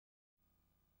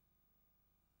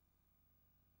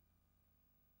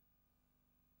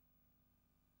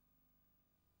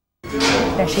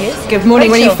There she is. Good morning.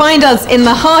 Rachel. When you find us in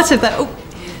the heart of the... Oh.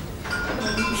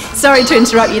 Sorry to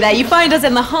interrupt you there. You find us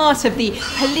in the heart of the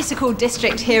political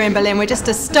district here in Berlin. We're just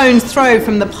a stone's throw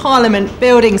from the Parliament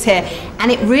buildings here,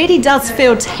 and it really does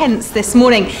feel tense this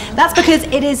morning. That's because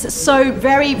it is so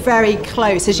very, very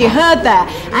close. As you heard there,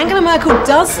 Angela Merkel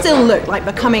does still look like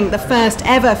becoming the first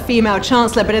ever female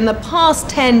Chancellor, but in the past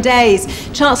 10 days,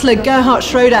 Chancellor Gerhard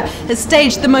Schröder has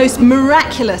staged the most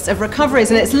miraculous of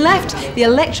recoveries, and it's left the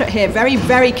electorate here very,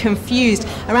 very confused.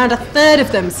 Around a third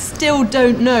of them still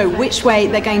don't know which way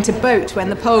they're going to vote when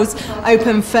the polls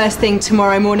open first thing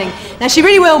tomorrow morning. Now, she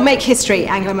really will make history,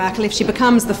 Angela Merkel, if she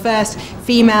becomes the first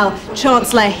female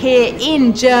Chancellor here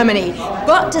in Germany.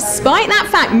 But despite that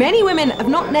fact, many women have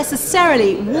not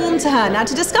necessarily warmed to her. Now,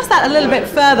 to discuss that a little bit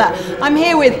further, I'm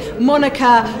here with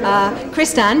Monika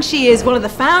Christan. She is one of the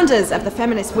founders of the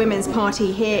Feminist Women's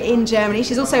Party here in Germany.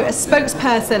 She's also a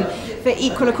spokesperson for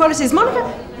equal equalities.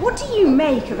 Monika, what do you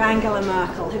make of Angela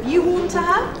Merkel? Have you warmed to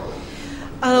her?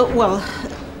 Well,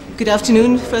 good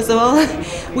afternoon, first of all.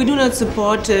 We do not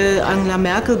support Angela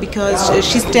Merkel because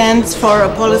she stands for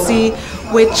a policy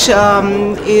which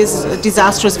is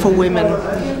disastrous for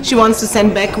women. She wants to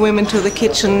send back women to the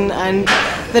kitchen, and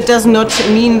that does not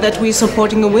mean that we're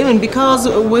supporting a woman, because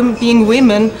being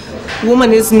woman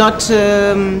is not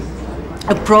a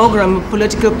program, a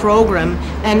political program.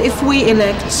 And if we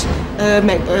elect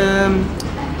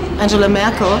Angela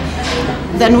Merkel,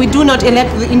 then we do not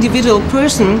elect the individual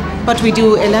person, but we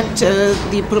do elect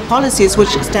the policies which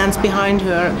stands behind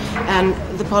her. And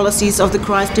the policies of the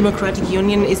Christ Democratic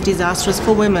Union is disastrous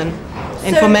for women.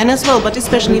 And for men as well, but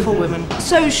especially for women.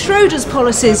 So Schröder's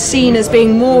policy is seen as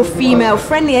being more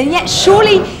female-friendly, and yet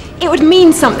surely it would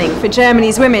mean something for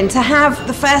Germany's women to have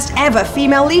the first ever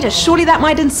female leader. Surely that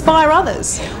might inspire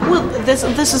others. Well,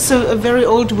 this is a very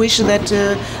old wish that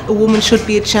a woman should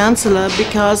be a chancellor,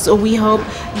 because we hope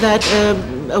that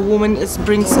a woman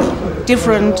brings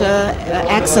different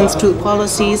accents to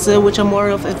policies which are more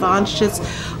of advantages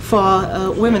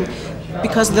for women.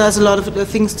 Because there's a lot of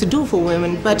things to do for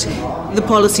women, but the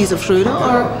policies of Schröder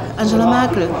or Angela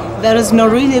Merkel, there is no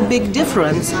really big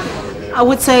difference. I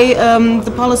would say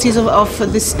the policies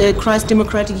of this Christ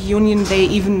Democratic Union, they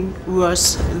even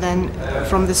worse than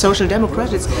from the Social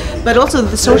Democrats. But also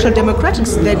the Social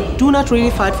Democrats, they do not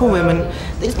really fight for women.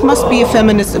 It must be a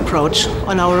feminist approach,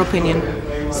 on our opinion.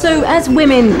 So as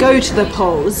women go to the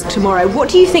polls tomorrow, what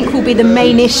do you think will be the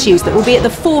main issues that will be at the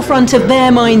forefront of their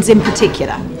minds in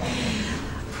particular?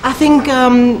 I think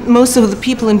most of the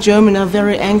people in Germany are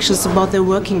very anxious about their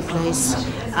working place,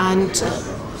 and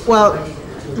well,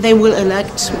 they will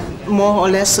elect more or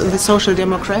less the Social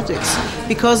Democrats,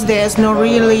 because there is no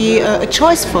really a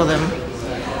choice for them.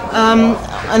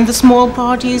 And the small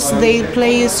parties, they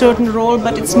play a certain role,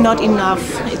 but it's not enough,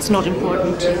 it's not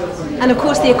important. And of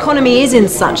course the economy is in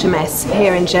such a mess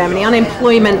here in Germany.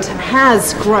 Unemployment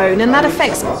has grown, and that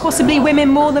affects possibly women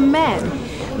more than men.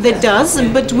 That does,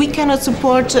 but we cannot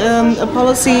support a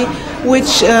policy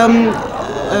which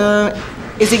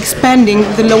is expanding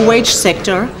the low-wage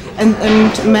sector, and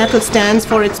Merkel stands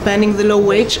for expanding the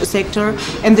low-wage sector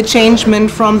and the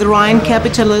changement from the Rhine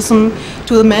capitalism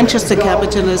to the Manchester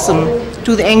capitalism,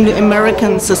 to the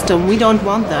Anglo-American system. We don't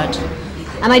want that.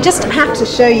 And I just have to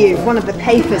show you one of the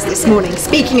papers this morning,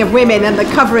 speaking of women and the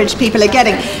coverage people are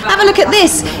getting. Have a look at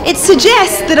this. It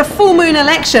suggests that a full moon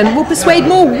election will persuade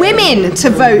more women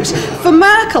to vote for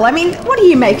Merkel. I mean, what do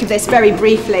you make of this, very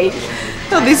briefly?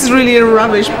 Oh, this is really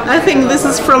rubbish. I think this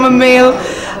is from a male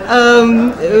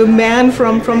man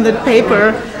from that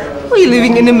paper. We're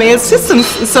living in a male system,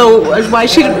 so why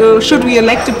should we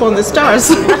elect upon the stars?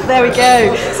 There we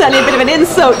go. Certainly a bit of an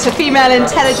insult to female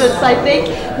intelligence, I think.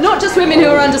 Not just women who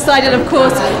are undecided, of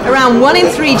course. Around 1 in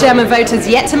 3 German voters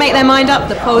yet to make their mind up.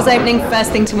 The polls opening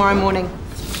first thing tomorrow morning.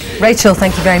 Rachel,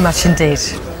 thank you very much indeed.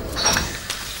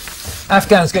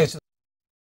 Afghans go to